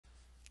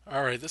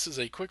Alright, this is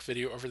a quick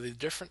video over the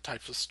different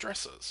types of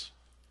stresses.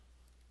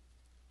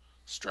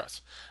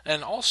 Stress.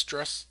 And all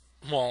stress,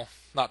 well,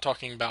 not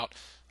talking about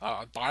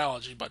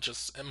biology, but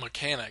just in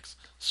mechanics,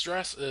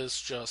 stress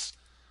is just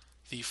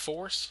the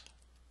force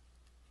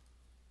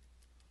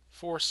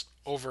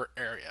over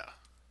area.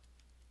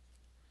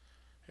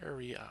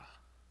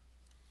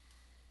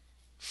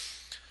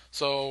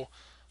 So,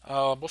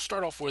 we'll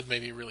start off with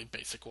maybe a really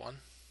basic one.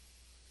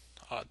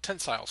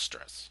 Tensile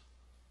stress.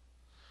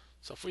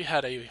 So if we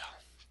had a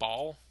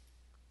ball,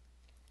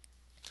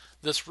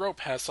 this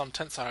rope has some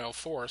tensile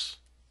force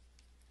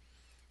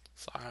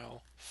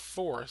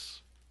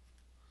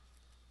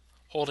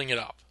holding it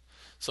up.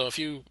 So if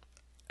you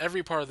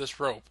every part of this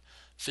rope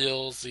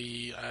feels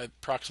the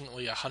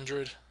approximately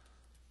 100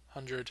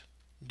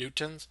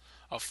 newtons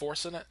of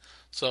force in it.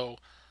 So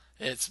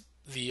it's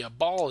the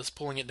ball is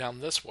pulling it down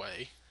this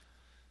way,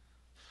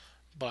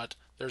 but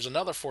there's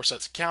another force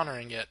that's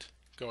countering it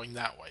going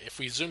that way. If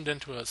we zoomed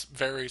into a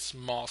very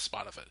small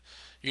spot of it,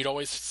 you'd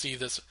always see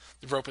this.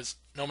 The rope is,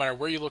 no matter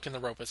where you look in the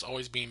rope, it's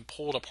always being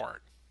pulled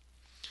apart.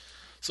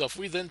 So if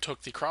we then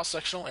took the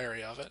cross-sectional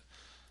area of it,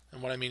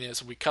 and what I mean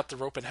is we cut the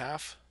rope in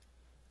half,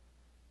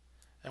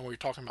 and we're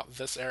talking about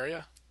this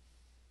area.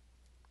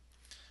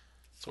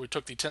 So we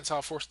took the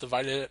tensile force,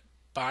 divided it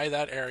by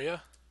that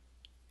area,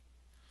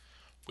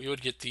 we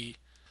would get the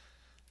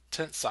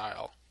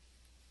tensile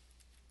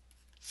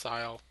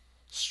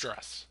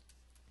stress.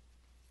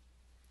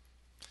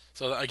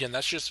 So again,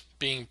 that's just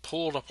being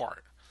pulled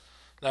apart.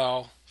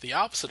 Now, the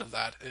opposite of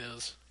that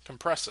is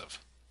compressive.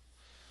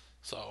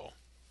 So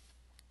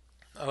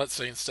let's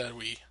say instead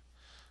we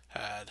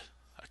had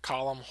a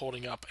column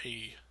holding up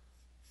a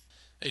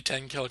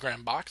 10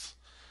 kilogram box.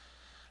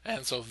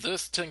 And so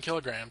this 10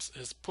 kilograms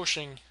is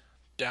pushing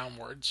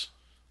downwards,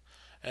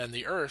 and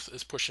the earth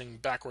is pushing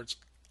backwards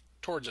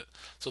towards it.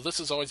 So this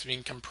is always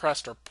being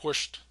compressed or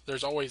pushed.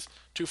 There's always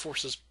two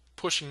forces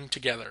pushing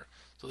together.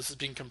 So this is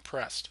being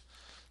compressed.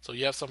 So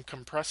you have some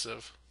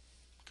compressive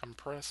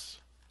force.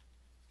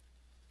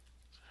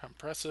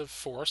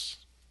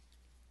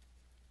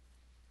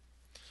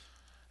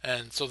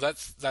 And so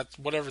that's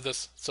whatever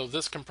this. So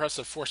this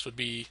compressive force would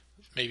be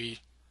maybe,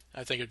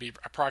 I think it'd be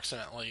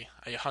approximately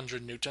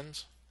 100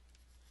 newtons.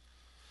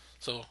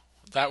 So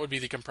that would be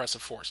the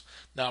compressive force.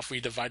 Now if we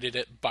divided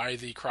it by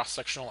the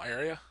cross-sectional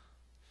area,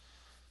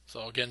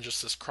 so again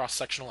just this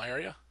cross-sectional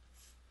area,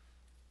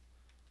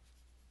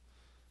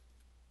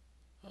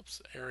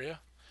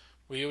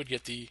 we would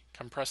get the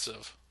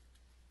compressive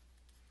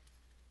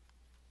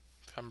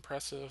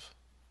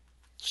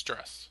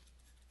stress.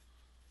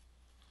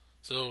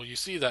 So you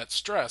see that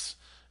stress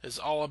is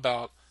all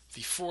about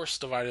the force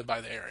divided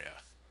by the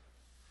area.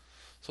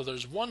 So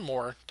there's one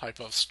more type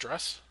of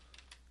stress.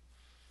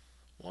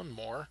 And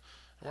we're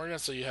going to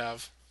say you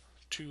have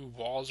two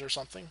walls or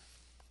something,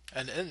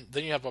 and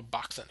then you have a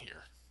box in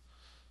here.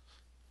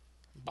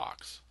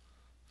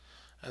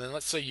 And then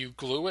let's say you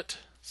glue it.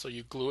 So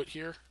you glue it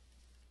here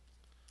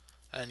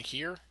and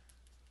here,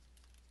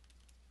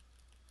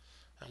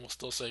 and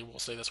we'll say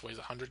this weighs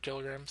 100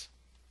 kilograms.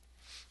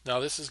 Now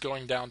this is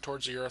going down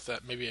towards the earth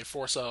at maybe a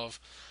force of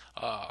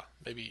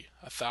maybe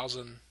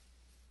 1,000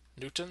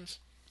 newtons.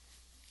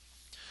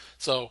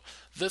 So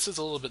this is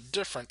a little bit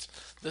different.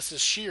 This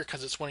is shear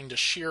because it's wanting to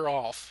shear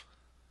off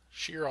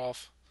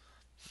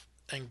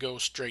and go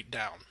straight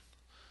down.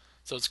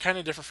 So it's kind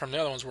of different from the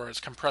other ones where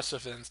it's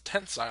compressive and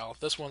tensile.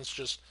 This one's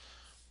just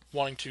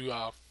wanting to,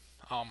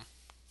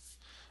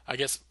 I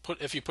guess,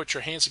 if you put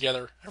your hands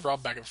together and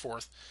rub back and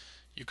forth,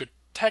 you could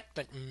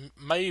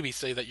maybe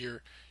say that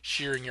you're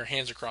shearing your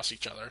hands across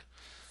each other.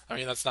 I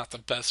mean, that's not the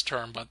best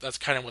term, but that's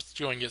kind of what's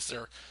doing is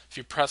there. If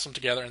you press them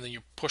together and then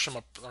you push them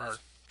up or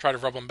try to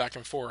rub them back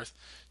and forth,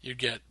 you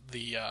get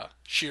the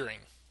shearing.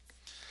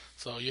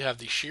 So you have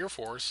the shear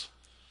force,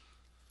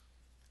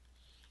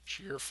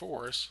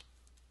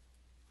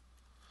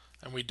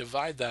 and we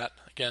divide that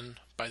again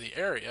by the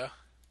area.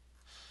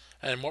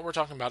 And what we're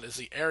talking about is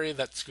the area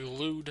that's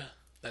glued.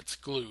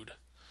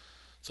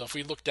 So if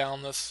we look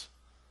down this,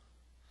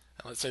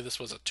 and let's say this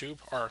was a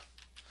tube, or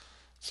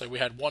say we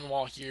had one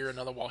wall here,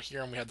 another wall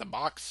here, and we had the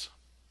box.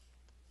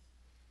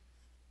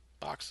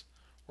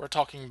 We're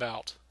talking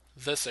about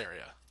this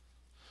area.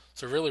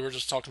 So really we're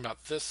just talking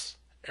about this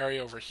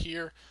area over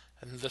here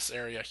and this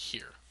area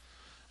here.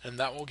 And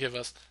that will give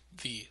us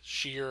the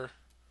shear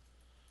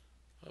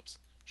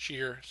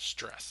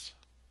stress.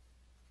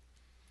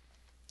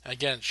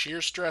 Again,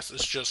 shear stress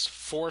is just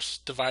force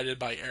divided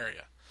by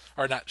area.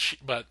 Or not,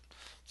 but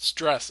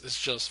stress is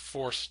just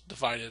force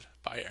divided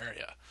by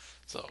area.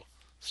 So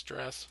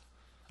stress,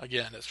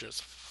 again, is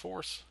just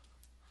force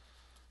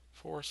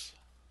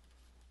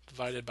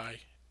divided by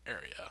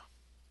area.